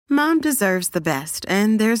Mom deserves the best,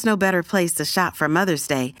 and there's no better place to shop for Mother's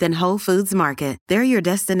Day than Whole Foods Market. They're your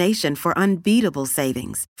destination for unbeatable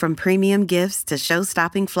savings, from premium gifts to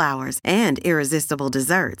show-stopping flowers and irresistible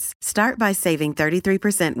desserts. Start by saving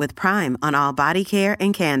 33% with Prime on all body care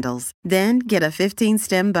and candles. Then get a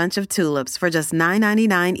 15-stem bunch of tulips for just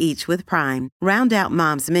 $9.99 each with Prime. Round out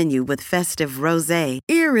Mom's menu with festive rosé,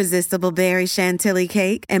 irresistible berry chantilly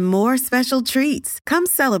cake, and more special treats. Come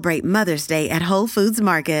celebrate Mother's Day at Whole Foods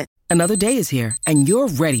Market. Another day is here, and you're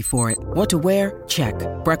ready for it. What to wear? Check.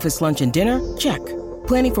 Breakfast, lunch, and dinner? Check.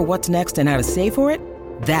 Planning for what's next and how to save for it?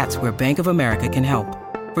 That's where Bank of America can help.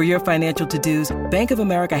 For your financial to-dos, Bank of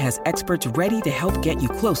America has experts ready to help get you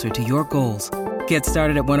closer to your goals. Get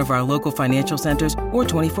started at one of our local financial centers or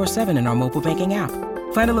 24/7 in our mobile banking app.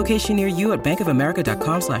 Find a location near you at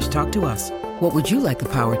bankofamerica.com/talktous. What would you like the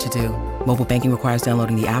power to do? Mobile banking requires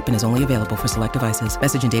downloading the app and is only available for select devices.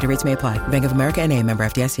 Message and data rates may apply. Bank of America N.A., member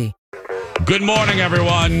FDIC. Good morning,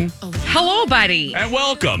 everyone. Hello, buddy. And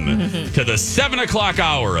welcome to the 7 o'clock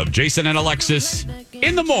hour of Jason and Alexis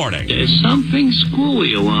in the morning. There's something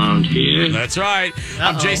screwy around here. That's right.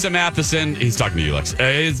 I'm Jason Matheson. He's talking to you, Lex.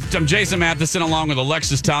 I'm Jason Matheson along with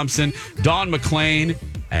Alexis Thompson, Dawn McClain,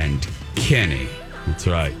 and Kenny. That's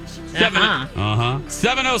right.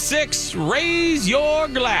 7:06. Raise your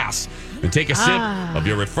glass and take a sip of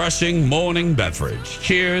your refreshing morning beverage.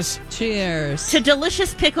 Cheers. Cheers. To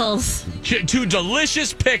delicious pickles. To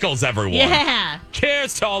delicious pickles, everyone. Yeah.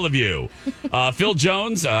 Cheers to all of you. Phil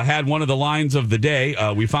Jones had one of the lines of the day.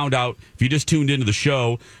 We found out, if you just tuned into the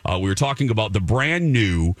show, we were talking about the brand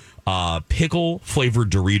new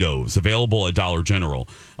pickle-flavored Doritos available at Dollar General.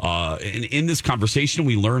 In this conversation,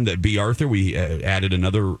 we learned that B. Arthur, we added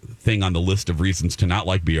another thing on the list of reasons to not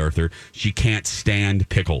like B. Arthur. She can't stand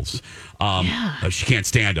pickles. She can't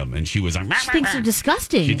stand them. And she was like, she thinks they're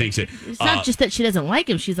disgusting. She thinks it. It's not just that she doesn't like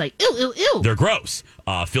them. She's like, ew, ew, ew. They're gross.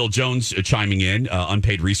 Phil Jones chiming in,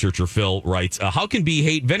 unpaid researcher Phil writes, how can B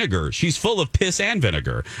hate vinegar? She's full of piss and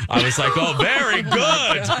vinegar. I was like, oh, very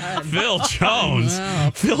good. Phil Jones.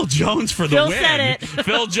 Wow. Phil Jones for the Phil win. Said it.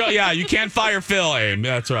 Phil Jones. Yeah, you can't fire Phil, Aim.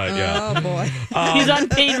 That's right. Yeah. Oh, boy. He's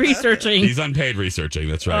unpaid researching. He's unpaid researching.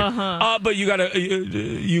 That's right. But you got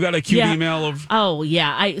a cute email of. Oh,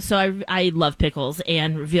 yeah. I love pickles,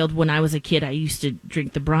 and revealed when I was a kid, I used to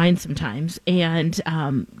drink the brine sometimes. And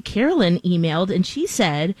Carolyn emailed, and she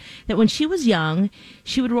said that when she was young,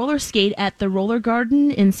 she would roller skate at the Roller Garden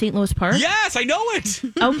in St. Louis Park. Yes, I know it.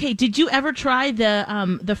 Okay, did you ever try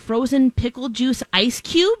the frozen pickle juice ice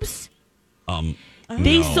cubes?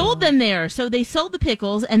 They sold them there. So they sold the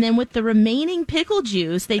pickles, and then with the remaining pickle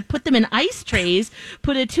juice, they put them in ice trays,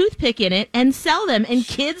 put a toothpick in it, and sell them. And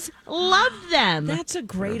kids loved them. That's a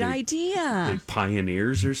great idea. They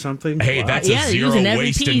pioneers or something? Hey, that's a zero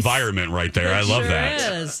waste environment right there. I love that.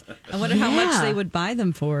 Is. I wonder how much they would buy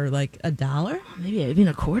them for, like $1? Maybe even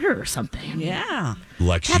a quarter or something. Yeah.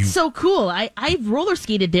 Lex, that's so cool. I roller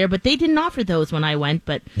skated there, but they didn't offer those when I went.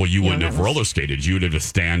 But you wouldn't have roller skated. You'd have just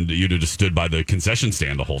stood by the concession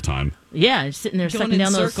stand the whole time. Yeah, sitting there sucking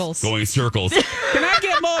down circles. Going in circles. Can I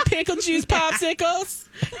get more pickle juice popsicles?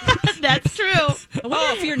 That's true. I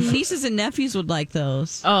wonder if your nieces and nephews would like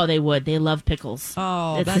those. Oh, they would. They love pickles.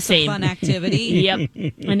 Oh, it's that's the same. a fun activity. Yep.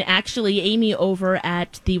 And actually, Amy over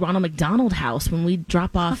at the Ronald McDonald House, when we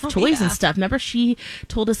drop off toys and stuff, remember she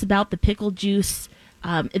told us about the pickle juice.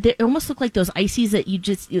 They almost look like those ices that you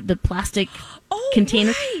the plastic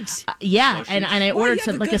container. Right. And I ordered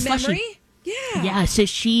some like a slushie. Yeah. So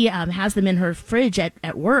she has them in her fridge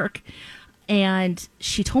at work, and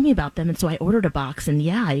she told me about them, and so I ordered a box, and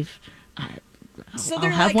I'll have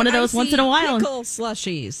like one of those once in a while. Pickle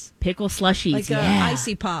slushies. Pickle slushies, like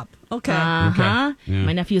icy pop. Okay. Yeah.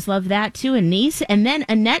 My nephews love that too, and niece. And then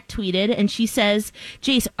Annette tweeted, and she says,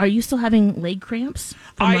 "Jace, are you still having leg cramps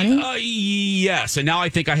from running?" Yes, and now I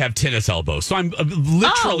think I have tennis elbows, so I'm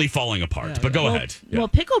literally falling apart. But go ahead. Well,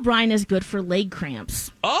 pickle brine is good for leg cramps.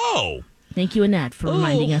 Oh. Thank you, Annette, for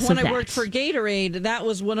reminding us of that. When I worked for Gatorade, that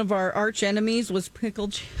was one of our arch enemies, was pickle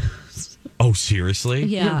juice. Oh, seriously?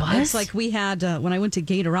 Yeah. It's like we had, when I went to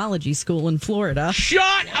Gatorology school in Florida.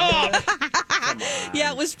 Shut up!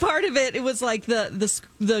 Yeah, it was part of it. It was like the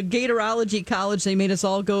Gatorology college. They made us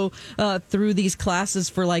all go through these classes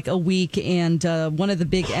for like a week. And one of the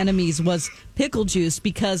big enemies was pickle juice,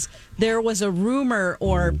 because there was a rumor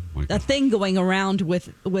or a thing going around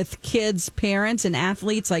with kids, parents, and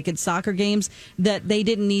athletes, like at soccer games, that they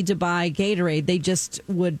didn't need to buy Gatorade. They just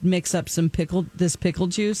would mix up some pickle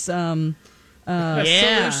juice.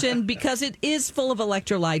 solution because it is full of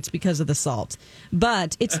electrolytes because of the salt.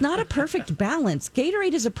 But it's not a perfect balance.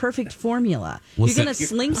 Gatorade is a perfect formula. Listen, you're going to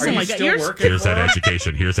sling Are some. you still working? Here's that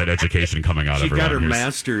education. Here's that education coming out. She everyone. got her Here's-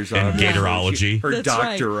 master's in on Gatorology. Her That's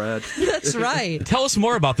right. doctorate. That's right. Tell us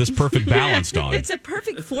more about this perfect balance, Dawn. It's a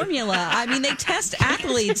perfect formula. I mean, they test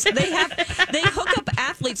athletes. They hook up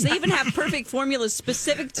athletes. They even have perfect formulas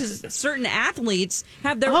specific to certain athletes.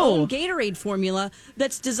 Have their own Gatorade formula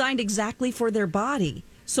that's designed exactly for their body.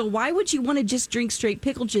 So why would you want to just drink straight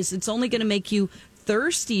pickle juice? It's only going to make you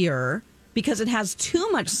thirstier because it has too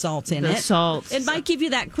much salt in The it. salt. It might give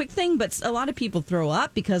you that quick thing, but a lot of people throw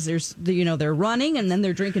up because they're running and then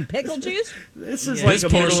they're drinking pickle juice. This is This like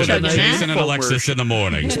portion of night Jason and infomercial. Alexis in the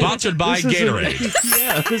morning, sponsored by This is Gatorade.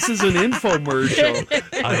 Yeah, this is an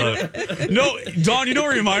infomercial. I love it. No, Dawn, you know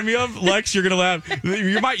what you remind me of? Lex, you're going to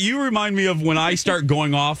laugh. You remind me of when I start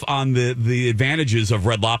going off on the advantages of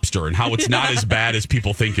Red Lobster and how it's not as bad as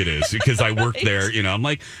people think it is because I worked there. You know, I'm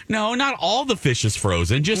like, no, not all the fish is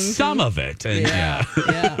frozen, just some of it. And yeah.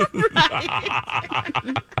 Yeah.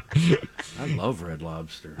 I love Red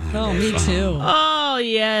Lobster. Oh, me too. Oh,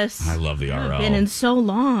 yes. I love the RL. Been in so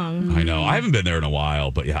long. I know. I haven't been there in a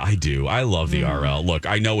while, but yeah, I do. I love the RL. Look,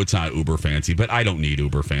 I know it's not uber fancy, but I don't need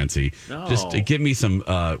uber fancy. No. Just give me some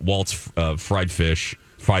Walt's fried fish,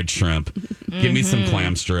 fried shrimp. Give me some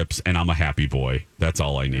clam strips, and I'm a happy boy. That's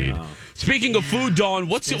all I need. Speaking of food, Dawn,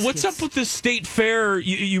 what's up with this state fair?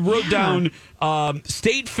 You wrote down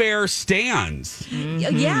state fair stands,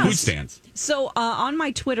 Yes. food stands. So on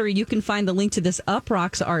my Twitter, you can find the link to this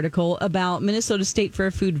Uprocks article about Minnesota State Fair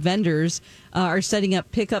food vendors are setting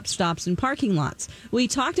up pickup stops in parking lots. We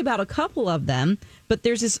talked about a couple of them, but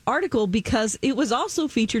there's this article because it was also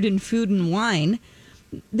featured in Food and Wine.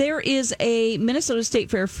 There is a Minnesota State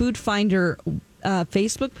Fair Food Finder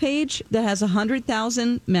Facebook page that has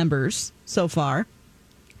 100,000 members so far.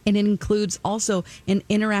 And it includes also an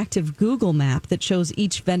interactive Google map that shows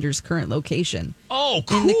each vendor's current location. Oh,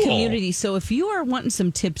 cool. In the community. So if you are wanting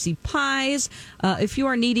some tipsy pies, if you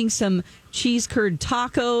are needing some cheese curd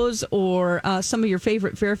tacos or some of your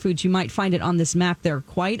favorite fair foods, you might find it on this map. There are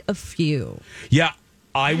quite a few. Yeah,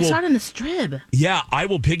 I It's will. out in the Strip. Yeah, I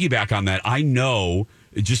will piggyback on that. I know,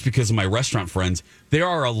 just because of my restaurant friends, there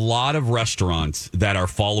are a lot of restaurants that are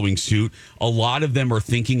following suit. A lot of them are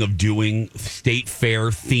thinking of doing state fair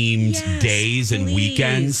themed Yes, days and please.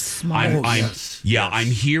 weekends. Smart. I'm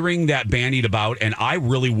hearing that bandied about, and I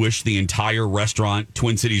really wish the entire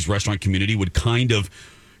Twin Cities restaurant community would kind of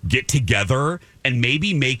get together and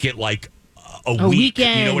maybe make it like a week.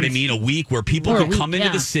 weekend. You know what I mean? A week where people Or a could week, come into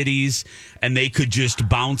yeah. the cities and they could just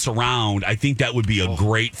bounce around. I think that would be a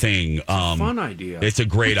great thing. Fun idea. It's a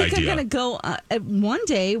great I think idea. I'm going to go at one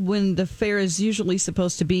day when the fair is usually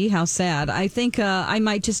supposed to be. How sad. I think I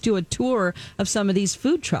might just do a tour of some of these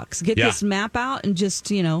food trucks. Get Yeah. this map out and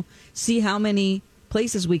just, see how many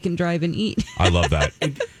places we can drive and eat. I love that.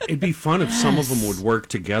 It'd be fun if some of them would work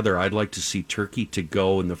together. I'd like to see Turkey to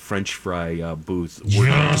Go and the French fry booth working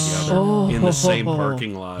together in the same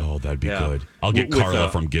parking lot. Oh, that'd be Yeah. good. I'll get With Carla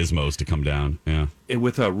from Gizmos to come down. Yeah.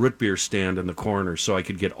 with a root beer stand in the corner, so I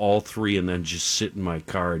could get all three and then just sit in my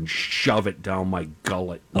car and shove it down my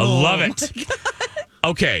gullet. I love it.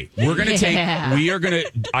 Okay, we're going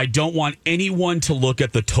to I don't want anyone to look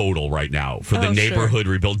at the total right now for the Oh, neighborhood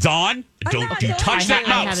rebuild. Dawn, don't you touch that I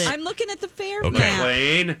have mouse. it. I'm looking at the fair Okay. map.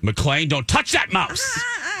 Lane. McLean, don't touch that mouse.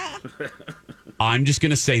 I'm just going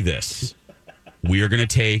to say this. We are going to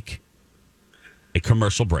take a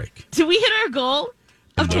commercial break. Did we hit our goal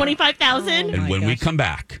of 25,000? And my when we gosh. come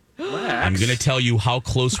back, I'm going to tell you how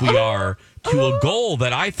close we are to a goal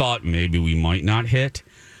that I thought maybe we might not hit.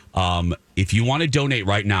 If you want to donate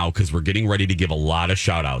right now, because we're getting ready to give a lot of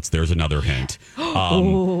shout outs, there's another hint.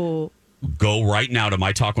 Go right now to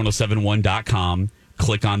mytalk1071.com,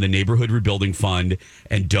 click on the Neighborhood Rebuilding Fund,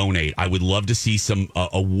 and donate. I would love to see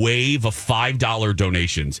a wave of $5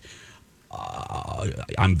 donations.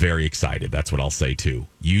 I'm very excited. That's what I'll say, too.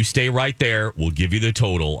 You stay right there. We'll give you the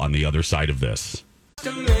total on the other side of this.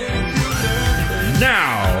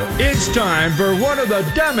 Now, it's time for one of the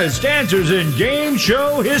dumbest answers in game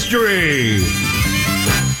show history.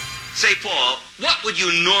 Say, Paul, what would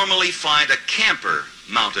you normally find a camper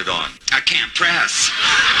mounted on? A camp press.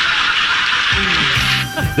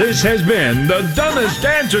 This has been the dumbest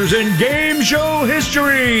answers in game show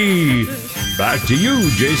history. Back to you,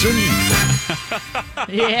 Jason.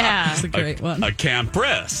 Yeah. That's a great one. A camp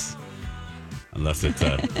press. Unless it's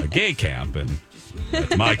a gay camp, and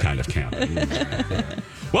that's my kind of camp.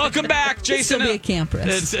 Welcome back, Jason. It'll be a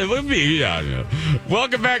campus. It would be, yeah.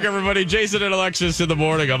 Welcome back, everybody. Jason and Alexis in the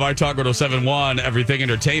morning on My Talk 107.1, Everything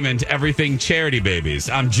Entertainment, Everything Charity Babies.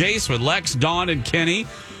 I'm Jace with Lex, Dawn, and Kenny.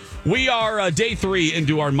 We are day 3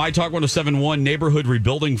 into our My Talk 107.1 Neighborhood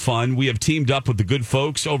Rebuilding Fund. We have teamed up with the good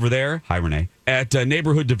folks over there. Hi, Renee. At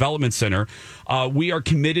Neighborhood Development Center. We are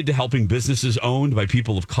committed to helping businesses owned by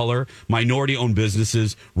people of color, minority-owned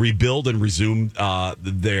businesses, rebuild and resume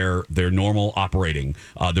their normal operating,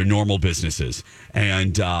 their normal businesses.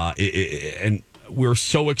 And we're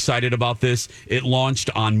so excited about this. It launched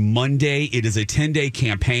on Monday. It is a 10-day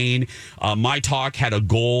campaign. My Talk had a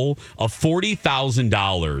goal of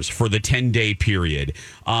 $40,000 for the 10-day period.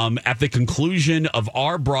 At the conclusion of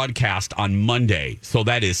our broadcast on Monday, so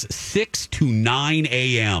that is 6 to 9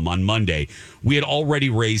 a.m. on Monday, we had already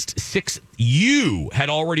raised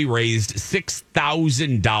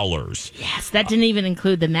 $6,000. Yes, that didn't even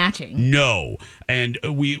include the matching. No. And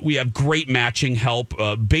we have great matching help.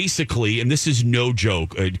 Basically, and this is no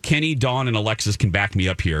joke, Kenny, Dawn, and Alexis can back me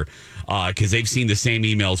up here because they've seen the same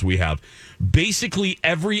emails we have. Basically,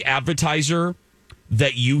 every advertiser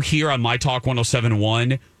that you hear on My Talk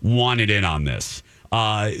 107.1 wanted in on this.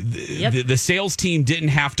 The sales team didn't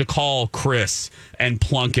have to call Chris and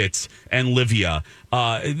Plunkett and Livia.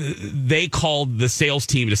 They called the sales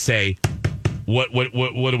team to say, what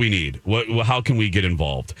do we need? How can we get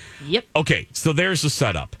involved? Yep. Okay, so there's the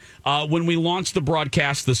setup. When we launched the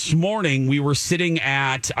broadcast this morning, we were sitting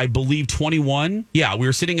at, I believe, 21. Yeah, we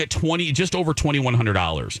were sitting at just over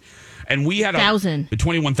 $2,100. And we had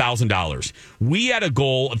 $21,000. We had a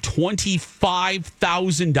goal of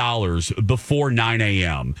 $25,000 before 9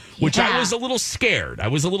 a.m., which I was a little scared. I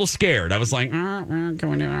was like,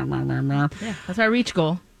 yeah, that's our reach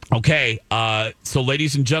goal. Okay, so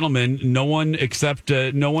ladies and gentlemen, no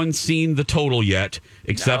one's seen the total yet,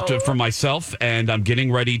 except for myself, and I'm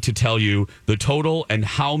getting ready to tell you the total and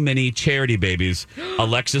how many charity babies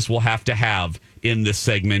Alexis will have to have in this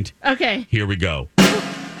segment. Okay. Here we go.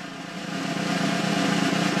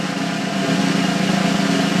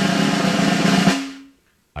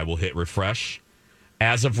 I will hit refresh.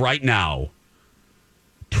 As of right now,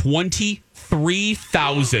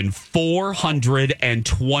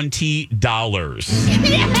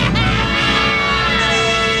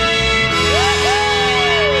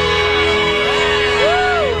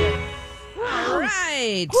 All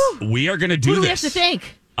right. We are going to do this. Who do we have to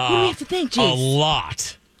thank? Who do we have to thank, Jace? A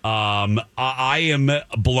lot. I am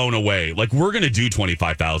blown away. Like, we're going to do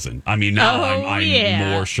 25,000. I mean, now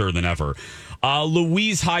I'm more sure than ever.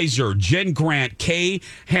 Louise Heiser, Jen Grant, Kay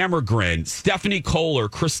Hammergren, Stephanie Kohler,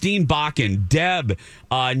 Christine Bakken, Deb,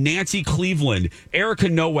 Nancy Cleveland, Erica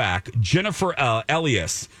Nowak, Jennifer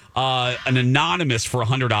Elias, an anonymous for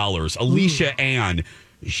 $100, Alicia Ann,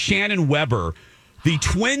 Shannon Weber, the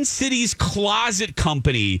Twin Cities Closet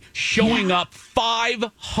Company showing up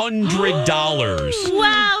 $500.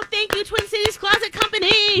 Wow, thank you, Twin Cities Closet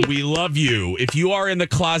Company. We love you. If you are in the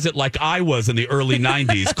closet like I was in the early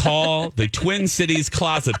 90s, call the Twin Cities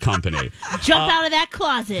Closet Company. Jump out of that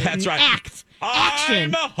closet. That's right. Act.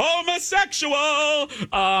 Action. I'm a homosexual.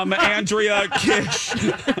 Andrea Kish.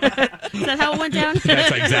 Is that how it went down?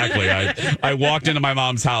 That's exactly. I walked into my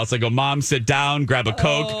mom's house. I go, Mom, sit down, grab a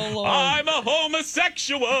Coke. Oh, I'm a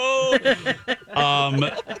homosexual.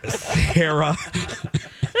 Sarah.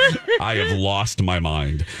 I have lost my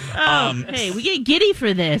mind. Hey, we get giddy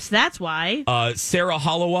for this. That's why. Sarah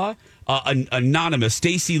Hollowa. Anonymous,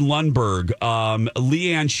 Stacy Lundberg,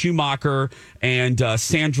 Leanne Schumacher, and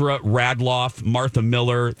Sandra Radloff, Martha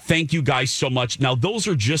Miller. Thank you guys so much. Now, those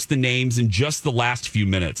are just the names in just the last few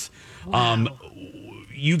minutes. Wow.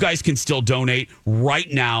 You guys can still donate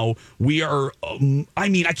right now. We are,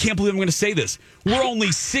 I can't believe I'm going to say this. We're only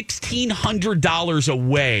 $1,600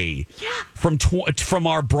 away from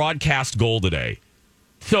our broadcast goal today.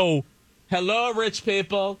 So, hello, rich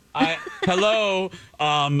people. Hello.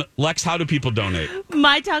 Lex, how do people donate?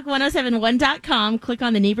 MyTalk1071.com. Click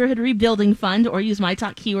on the Neighborhood Rebuilding Fund or use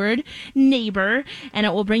MyTalk keyword neighbor, and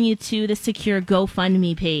it will bring you to the secure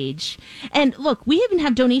GoFundMe page. And look, we even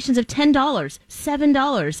have donations of $10,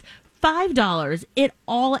 $7, $5. It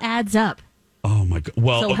all adds up. Oh, my God.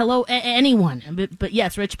 Well, so hello, anyone. But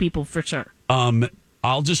yes, rich people for sure.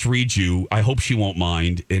 I'll just read you. I hope she won't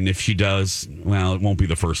mind. And if she does, well, it won't be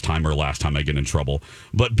the first time or last time I get in trouble.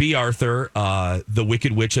 But B. Arthur, the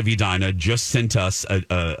Wicked Witch of Edina, just sent us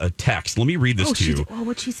a text. Let me read this to you.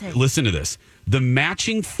 What'd she say? Listen to this. The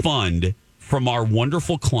matching fund from our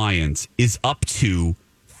wonderful clients is up to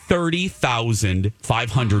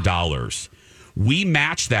 $30,500. We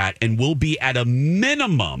match that and we'll be at a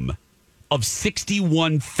minimum of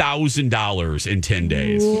 $61,000 in 10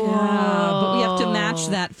 days. Yeah, but we have to match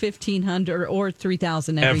that $1,500 or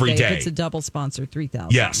 $3,000 every day. If it's a double sponsor,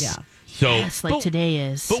 $3,000. Yes. Yeah. So, Yes, like today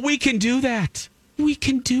is. But we can do that. We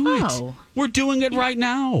can do it. Oh. We're doing it right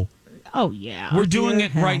now. Oh, yeah. We're doing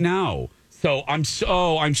it right now. So I'm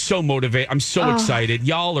so motivated. I'm so excited.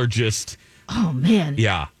 Y'all are just. Oh, man.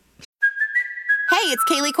 Yeah. Hey, it's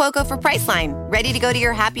Kaylee Cuoco for Priceline. Ready to go to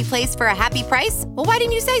your happy place for a happy price? Well, why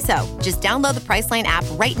didn't you say so? Just download the Priceline app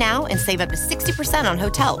right now and save up to 60% on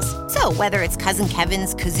hotels. So whether it's Cousin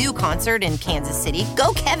Kevin's Kazoo Concert in Kansas City,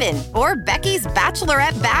 go Kevin, or Becky's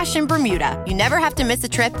Bachelorette Bash in Bermuda, you never have to miss a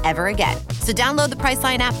trip ever again. So download the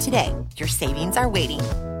Priceline app today. Your savings are waiting.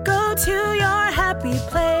 Go to your happy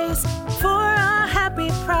place for a happy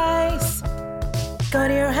price. Go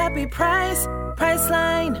to your happy price,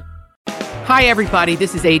 Priceline. Hi, everybody.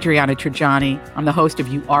 This is Adriana Trajani. I'm the host of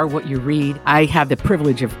You Are What You Read. I have the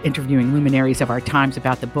privilege of interviewing luminaries of our times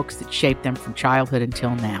about the books that shaped them from childhood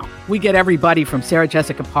until now. We get everybody from Sarah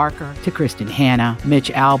Jessica Parker to Kristen Hanna, Mitch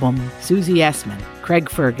Albom, Susie Essman, Craig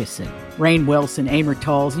Ferguson, Rainn Wilson, Amor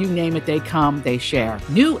Tolls, you name it, they come, they share.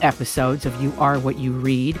 New episodes of You Are What You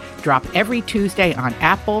Read drop every Tuesday on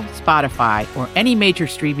Apple, Spotify, or any major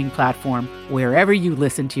streaming platform wherever you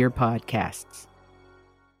listen to your podcasts.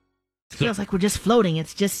 It feels like we're just floating.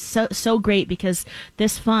 It's just so great because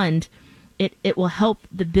this fund, it will help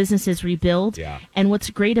the businesses rebuild. Yeah. And what's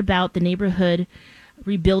great about the Neighborhood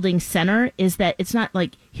Rebuilding Center is that it's not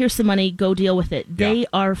like, here's some money, go deal with it. They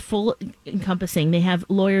are full encompassing. They have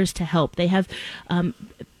lawyers to help. They have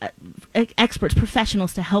experts,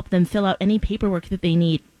 professionals to help them fill out any paperwork that they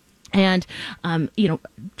need. And,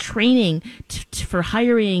 training for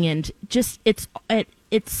hiring, and just it's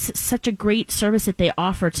such a great service that they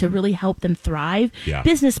offer to really help them thrive. Yeah.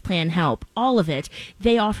 Business plan help, all of it.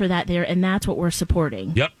 They offer that there, and that's what we're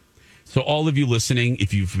supporting. Yep. So all of you listening,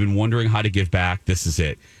 if you've been wondering how to give back, this is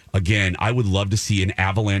it. Again, I would love to see an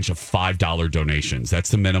avalanche of $5 donations. That's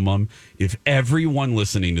the minimum. If everyone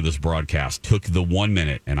listening to this broadcast took the 1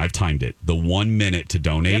 minute, and I've timed it, the 1 minute to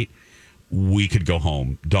donate, we could go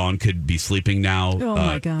home. Dawn could be sleeping now. Oh,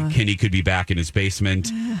 my God. Kenny could be back in his basement.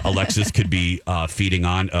 Alexis could be feeding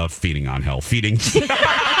on hell.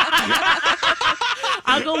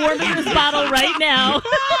 I'll go warm up this bottle right now.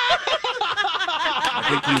 I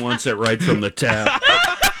think he wants it right from the tap. I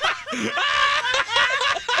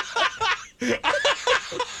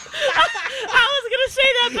was going to say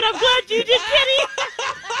that, but I'm glad you did, Kenny.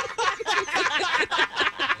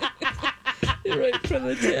 Right from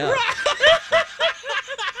the tap.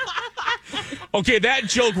 Okay, that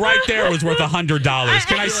joke right there was worth $100.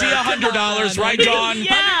 Can I see $100? Right, Dawn?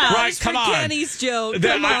 Yeah. Right, come on. Kenny's joke.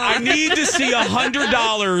 I need to see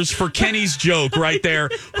 $100 for Kenny's joke right there.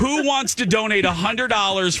 Who wants to donate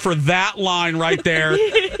 $100 for that line right there?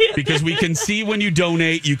 Because we can see when you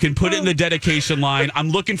donate, you can put it in the dedication line. I'm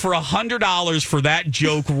looking for $100 for that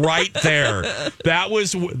joke right there. That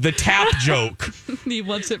was the tap joke. He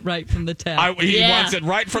wants it right from the tap. He wants it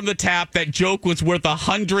right from the tap. That joke was worth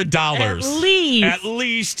 $100. At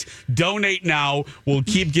least donate now. We'll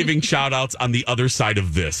keep giving shout outs on the other side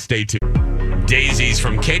of this. Stay tuned. Daisies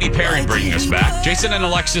from Katy Perry bringing us back. Jason and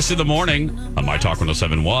Alexis in the morning on My Talk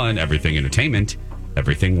 107.1. Everything Entertainment.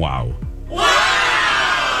 Everything Wow.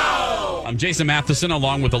 Wow! I'm Jason Matheson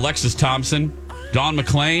along with Alexis Thompson, Dawn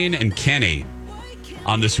McClain, and Kenny.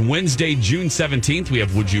 On this Wednesday, June 17th, we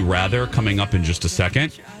have Would You Rather coming up in just a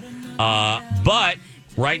second. But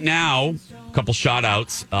right now, a couple shout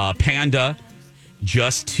outs. Panda,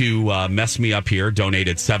 just to mess me up here,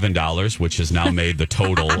 donated $7, which has now made the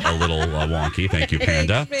total a little wonky. Thank you,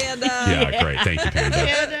 Panda. Panda. Yeah, great. Thank you,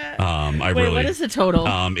 Panda. What is the total?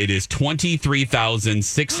 It is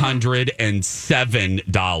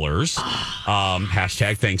 $23,607.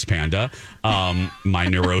 Hashtag thanks, Panda. My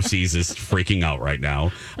neuroses is freaking out right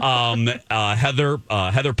now.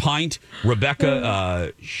 Heather Pint,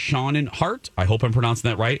 Rebecca Shannon Hart, I hope I'm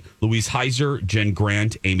pronouncing that right, Louise Heiser, Jen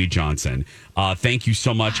Grant, Amy Johnson. Thank you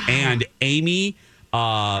so much. And Amy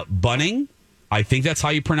Bunning, I think that's how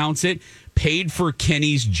you pronounce it, paid for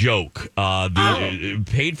Kenny's joke.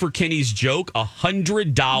 Paid for Kenny's joke,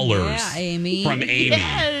 $100 Amy. from Amy.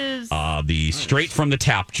 Yes. The straight from the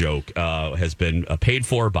tap joke has been paid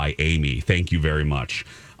for by Amy. Thank you very much.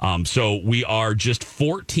 So we are just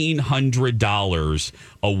 $1,400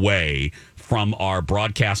 away from our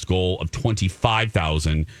broadcast goal of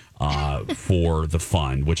 $25,000 for the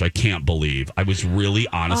fund, which I can't believe. I was really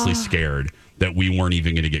honestly scared that we weren't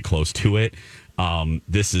even going to get close to it.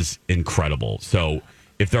 This is incredible. So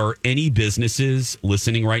if there are any businesses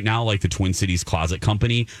listening right now, like the Twin Cities Closet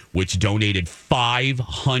Company, which donated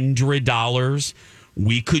 $500,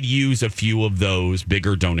 we could use a few of those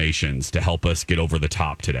bigger donations to help us get over the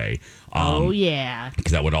top today. Yeah.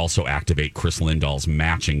 Because that would also activate Chris Lindahl's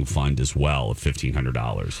matching fund as well of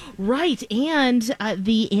 $1,500. Right. And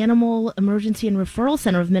the Animal Emergency and Referral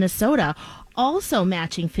Center of Minnesota also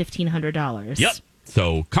matching $1,500. Yep.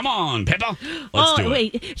 So come on, Pippa. Let's do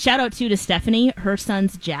it. Wait. Shout out to Stephanie. Her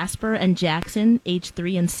sons Jasper and Jackson, age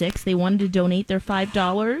 3 and 6. They wanted to donate their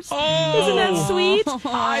 $5. Oh, isn't that sweet?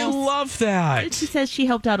 I love that. She says she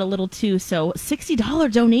helped out a little too. So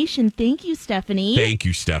 $60 donation. Thank you, Stephanie. Thank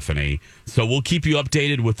you, Stephanie. So we'll keep you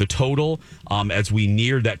updated with the total as we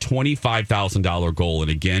near that $25,000 goal. And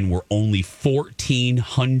again, we're only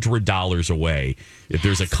 $1,400 away. If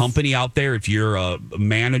there's a company out there, if you're a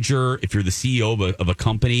manager, if you're the CEO of a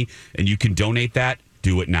company and you can donate that,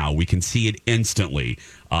 do it now. We can see it instantly.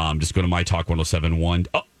 Just go to My Talk 1071.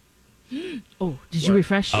 Oh, did you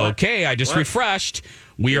refresh? Okay, I just refreshed.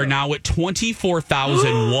 We are now at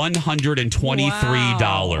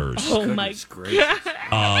 $24,123. Oh, my God.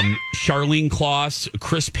 Charlene Kloss,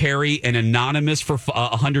 Chris Perry, and Anonymous for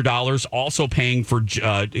 $100, also paying for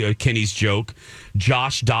Kenny's joke.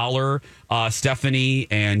 Josh Dollar, Stephanie,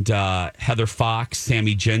 and Heather Fox,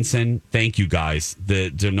 Sammy Jensen. Thank you, guys.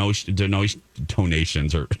 The donations.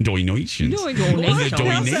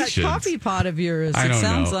 That coffee pot of yours. I don't it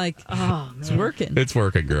sounds know. like it's working. It's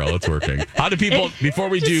working, girl. It's working. How do people, before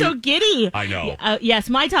we do... so giddy. I know. Yes,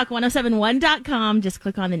 mytalk1071.com. Just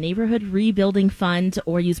click on the Neighborhood Rebuilding Fund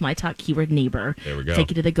or use My Talk keyword neighbor. There we go.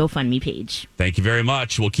 Take you to the GoFundMe page. Thank you very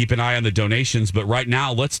much. We'll keep an eye on the donations, but right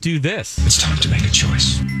now, let's do this. It's time to make a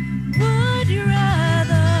choice. Would you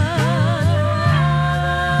rather?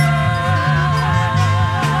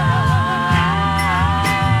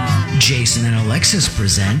 Jason and Alexis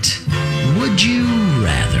present Would You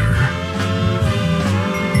Rather?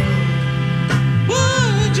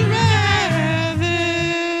 Would you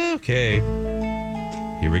rather? Okay.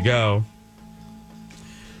 Here we go.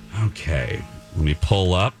 Okay. Let me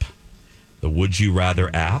pull up the Would You Rather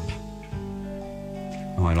app.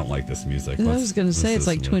 Oh, I don't like this music. I was going to say it's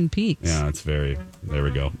like Twin Peaks. Yeah, it's very... There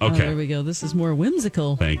we go. Okay. Oh, there we go. This is more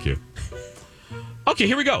whimsical. Thank you. Okay,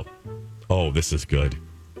 here we go. Oh, this is good.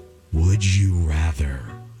 Would you rather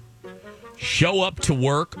show up to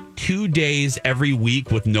work 2 days every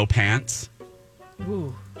week with no pants?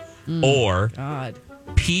 Ooh. Or God.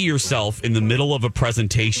 pee yourself in the middle of a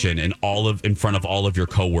presentation in front of all of your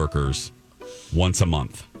coworkers once a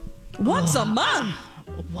month? Once a month?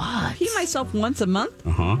 What? Pee myself once a month?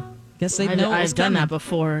 Uh-huh. Guess they know I've done that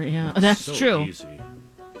before. Yeah, that's So true. easy.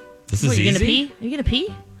 This is Are you easy. gonna pee? Are you gonna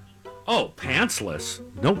pee? Oh, pantsless.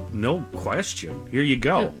 No question. Here you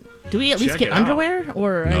go. Do we at least Check get it out. underwear?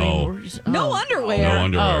 Or No. we're just, No underwear. No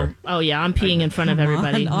underwear. Oh, yeah, I'm peeing in front of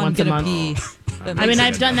everybody I'm once a gonna month. pee. That I makes mean, it-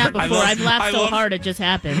 I've done that before. I've laughed so love- hard it just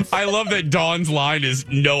happens. I love that Dawn's line is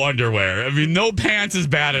no underwear. I mean, no pants is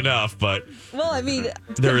bad enough, but Well, I mean,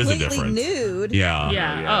 there is a completely difference. nude. Yeah.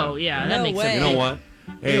 Yeah. Oh, yeah. That No makes way. sense. You know what?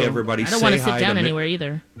 Hey, everybody, I don't say want to sit hi down to anywhere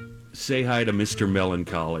either. Say hi to Mr.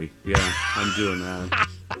 Melancholy. Yeah, I'm doing that.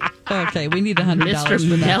 Okay, we need $100 Mr.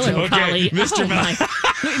 for that joke. Melancholy. Okay, Mr. Oh, my.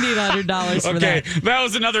 We need $100 for Okay, that. that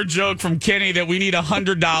was another joke from Kenny that we need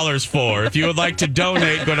 $100 for. If you would like to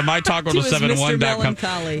donate, go to mytalk1071.com.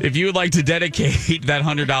 Melancholy. If you would like to dedicate that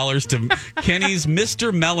 $100 to Kenny's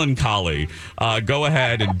Mr. Melancholy, go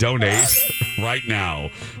ahead and donate right now.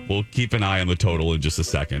 We'll keep an eye on the total in just a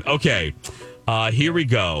second. Okay, here we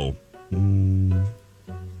go.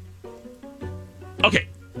 Okay,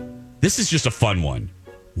 this is just a fun one.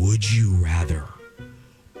 Would you rather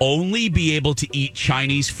only be able to eat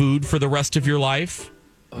Chinese food for the rest of your life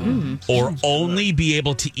or only be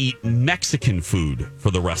able to eat Mexican food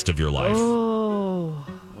for the rest of your life? Oh.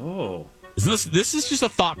 This is just a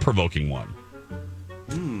thought-provoking one.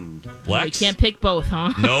 Lex? You can't pick both,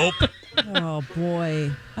 huh? Nope. Oh,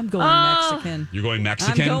 boy. I'm going Mexican. You're going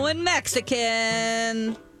Mexican? I'm going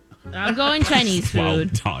Mexican. I'm going Chinese Wow,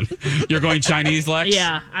 food. Dawn. You're going Chinese, Lex?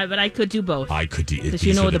 Yeah, but I could do both. I could eat Because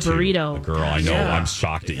you know the burrito. Girl, I know. I'm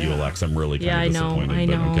shocked at you, Lex. I'm really kind Yeah, of I know, disappointed. I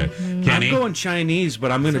know. But okay. Kenny? I'm going Chinese,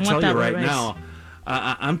 but I'm going to So want tell you that right rice. now.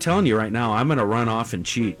 I'm telling you right now, I'm going to run off and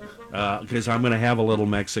cheat because I'm going to have a little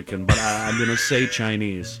Mexican, but I'm going to say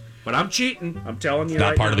Chinese. But I'm cheating. I'm telling you. Not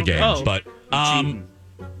right part of now. the game, Oh. but cheating.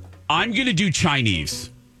 I'm going to do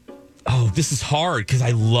Chinese. Oh, this is hard because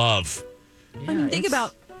I love... I mean, think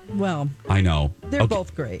about, well, I know. they're Okay.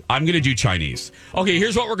 both great. I'm going to do Chinese. Okay,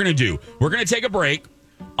 here's what we're going to do. We're going to take a break.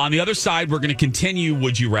 On the other side, we're going to continue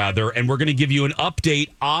Would You Rather, and we're going to give you an update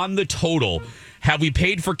on the total. have we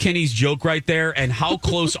paid for Kenny's joke right there? And how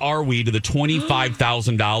close are we to the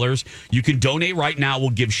 $25,000? You can donate right now. We'll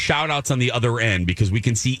give shout outs on the other end because we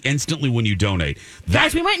can see instantly when you donate.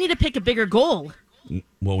 Guys, we might need to pick a bigger goal.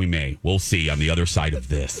 Well, we may. We'll see on the other side of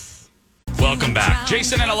this. Welcome back.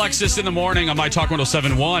 Jason and Alexis in the morning on My Talk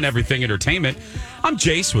 107.1, Everything Entertainment. I'm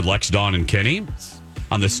Jace with Lex, Dawn, and Kenny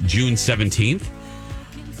on this June 17th.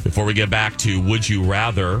 Before we get back to Would You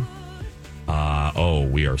Rather,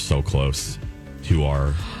 we are so close to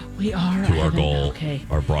our goal,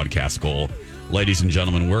 our broadcast goal. Ladies and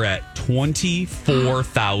gentlemen, we're at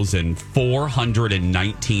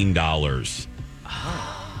 $24,419.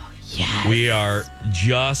 Yes. We are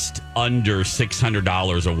just under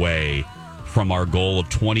 $600 away from our goal of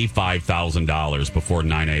 $25,000 before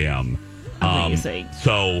 9 a.m. Amazing.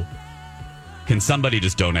 So can somebody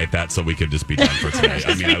just donate that so we could just be done for today?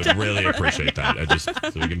 I mean, I would really appreciate that. So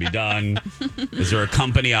we can be done. Is there a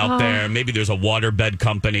company out there? Maybe there's a waterbed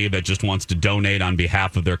company that just wants to donate on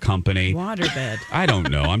behalf of their company. Waterbed. I don't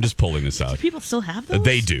know. I'm just pulling this out. Do people still have those?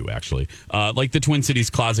 They do, actually. Like the Twin Cities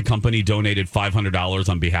Closet Company donated $500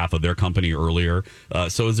 on behalf of their company earlier.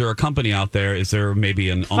 So is there a company out there? Is there maybe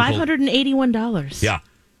an uncle? $581. Yeah.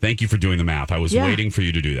 Thank you for doing the math. I was waiting for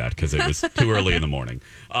you to do that because it was too early in the morning.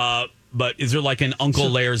 But is there like an Uncle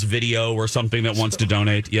Lairs video or something that wants to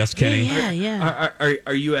donate? Yes, Kenny? Yeah.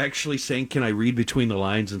 Are you actually saying, can I read between the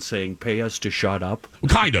lines and saying, pay us to shut up?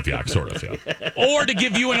 Kind of, yeah, sort of, yeah. Or to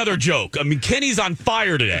give you another joke. I mean, Kenny's on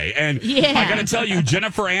fire today. And I got to tell you,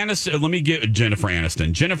 Jennifer Anderson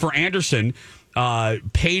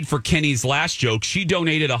paid for Kenny's last joke. She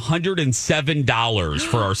donated $107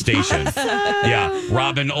 for our station. Yeah.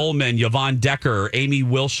 Robin Ullman, Yvonne Decker, Amy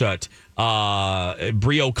Wilshut,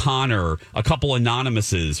 Brie O'Connor, a couple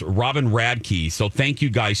anonymouses, Robin Radke. So thank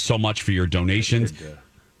you guys so much for your donations.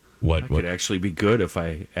 What could actually be good if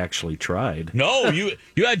I actually tried. No, you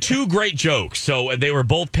had two great jokes, so they were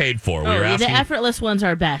both paid for. The effortless ones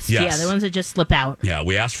are best. Yes. Yeah, the ones that just slip out. Yeah,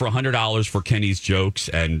 we asked for $100 for Kenny's jokes,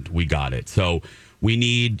 and we got it. So we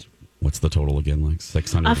need, what's the total again? Like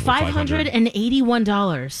 $600?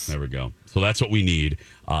 $581. There we go. So that's what we need,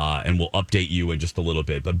 and we'll update you in just a little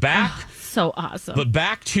bit. But back, so awesome. But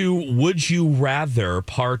back to Would You Rather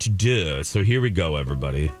Part 2. So here we go,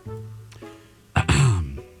 everybody.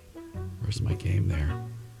 Where's my game there?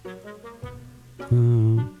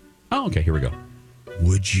 Okay, here we go.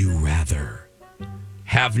 Would you rather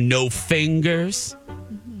have no fingers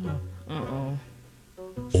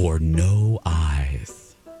or no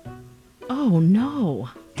eyes? Oh, no.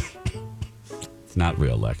 It's not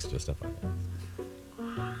real, Lex, just stuff like that.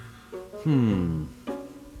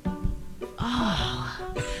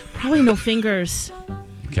 Probably no fingers.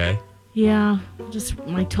 Okay. Yeah, just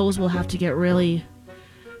my toes will have to get really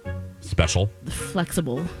special,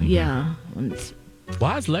 flexible. Yeah. And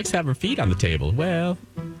why does Lex have her feet on the table? Well,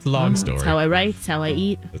 it's a long story. That's how I write. It's how I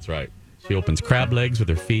eat. That's right. She opens crab legs with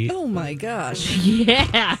her feet. Oh my gosh!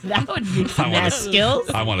 Yeah, that would be some nice skills.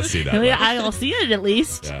 I want to see that. Yeah, I'll see it at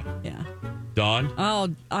least. Yeah.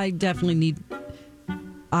 Dawn? I definitely need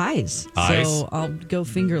eyes. So I'll go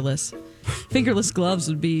fingerless. Fingerless gloves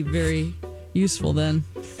would be very useful then.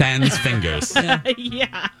 Sans fingers.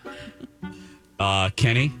 Yeah.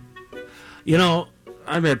 Kenny? You know,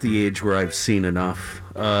 I'm at the age where I've seen enough,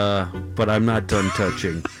 but I'm not done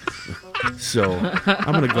touching. So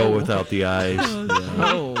I'm going to go without the eyes.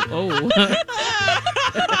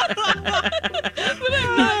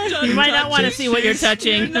 You might not want to see what you're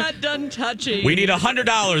touching. You're not done touching. We need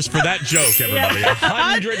 $100 for that joke, everybody.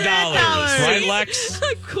 $100. Right, Lex?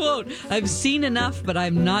 Quote, I've seen enough, but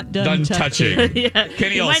I'm not done touching. Yeah.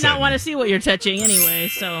 Kenny you Olsen. might not want to see what you're touching anyway,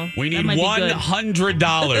 so we need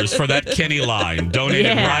 $100 for that Kenny line. Donate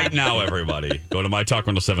it right now, everybody. Go to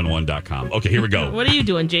mytalk1071.com. Okay, here we go. What are you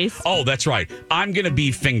doing, Jace? Oh, that's right. I'm going to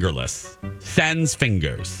be fingerless. Sans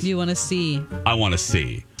fingers. You want to see? I want to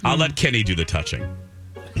see. I'll let Kenny do the touching.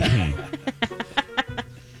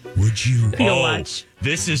 Would you? Watch.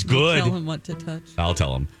 This is good. Tell him what to touch. I'll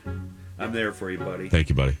tell him. I'm there for you, buddy. Thank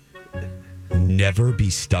you, buddy. Never be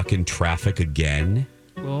stuck in traffic again,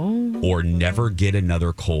 or never get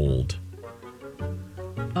another cold.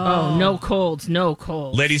 Oh, no colds, no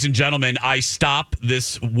colds. Ladies and gentlemen, I stop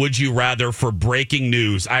this Would You Rather for breaking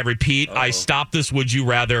news. I repeat, I stop this Would You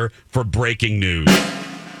Rather for breaking news. So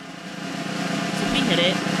we hit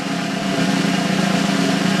it.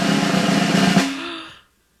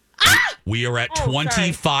 We are at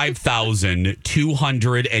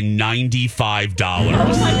 $25,295. Oh,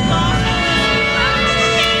 my God.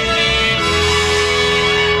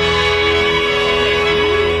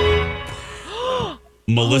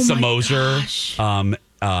 Melissa Mosier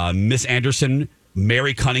Miss Anderson,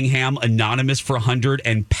 Mary Cunningham, Anonymous for 100,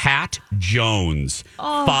 and Pat Jones,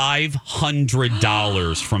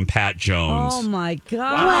 $500 from Pat Jones. Oh my God!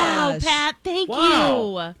 Wow, Pat, thank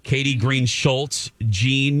you. Katie Green Schultz,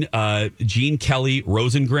 Jean Kelly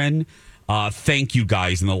Rosengren. Thank you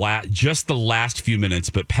guys in the last few minutes,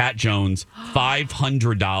 but Pat Jones,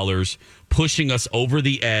 $500, pushing us over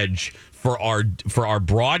the edge for our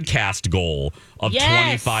broadcast goal of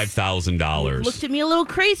 $25,000. Looked at me a little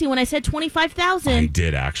crazy when I said 25,000. I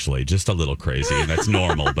did actually, just a little crazy, and that's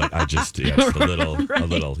normal. But I just a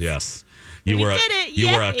little. Yes, you were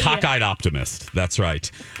a cockeyed optimist. That's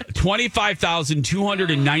right.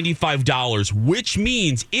 $25,295, which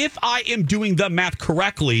means, if I am doing the math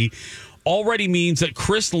correctly, already means that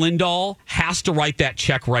Chris Lindahl has to write that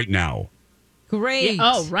check right now. Great.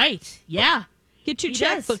 Yeah. Oh, right. Yeah. Get your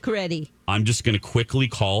checkbook ready. I'm just going to quickly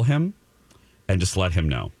call him and just let him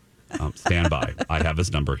know. Stand by. I have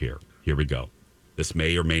his number here. Here we go. This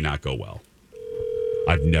may or may not go well.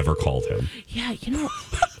 I've never called him. Yeah,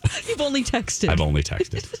 You've only texted. I've only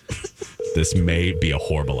texted. This may be a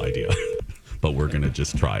horrible idea, but we're going to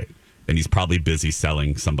just try it. And he's probably busy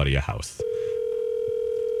selling somebody a house.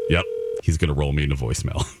 Yep. He's going to roll me into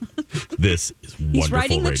voicemail. This is wonderful radio. He's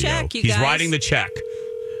writing the check, you guys. He's writing the check.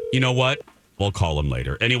 You know what? We'll call him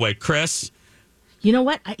later. Anyway, Chris. You know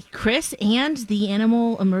what? Chris and the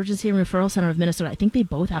Animal Emergency and Referral Center of Minnesota, I think they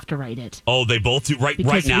both have to write it. Oh, they both do right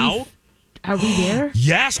now? Are we there?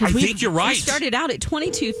 Yes, I think you're right. We started out at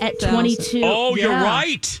 22. At 22. Oh, you're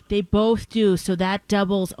right. They both do. So that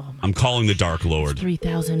doubles. Oh, I'm calling the Dark Lord.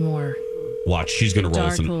 3,000 more. Watch, she's going to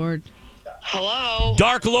roll some. Dark Lord. Hello?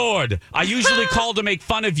 Dark Lord, I usually call to make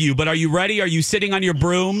fun of you, but are you ready? Are you sitting on your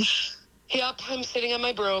broom? Yep, I'm sitting on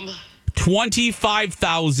my broom.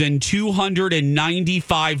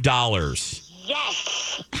 $25,295.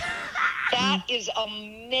 Yes! That is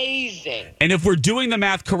amazing. And if we're doing the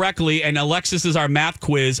math correctly, and Alexis is our math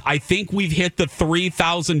quiz, I think we've hit the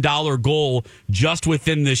 $3,000 goal just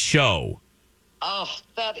within this show. Oh,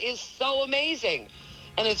 that is so amazing.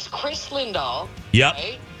 And it's Chris Lindahl. Yep.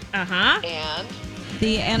 Right? Uh-huh. And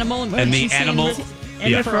the Animal Emergency and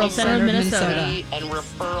Referral Center of Minnesota. And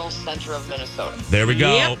Referral Center of Minnesota. There we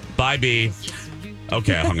go. Yep. Bye, B.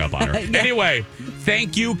 Okay, I hung up on her. Anyway,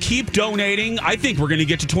 thank you. Keep donating. I think we're going to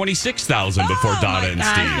get to 26,000 before Donna and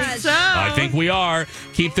Steve. I think we are.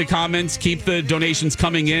 Keep the comments, keep the donations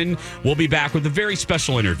coming in. We'll be back with a very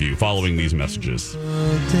special interview following these messages.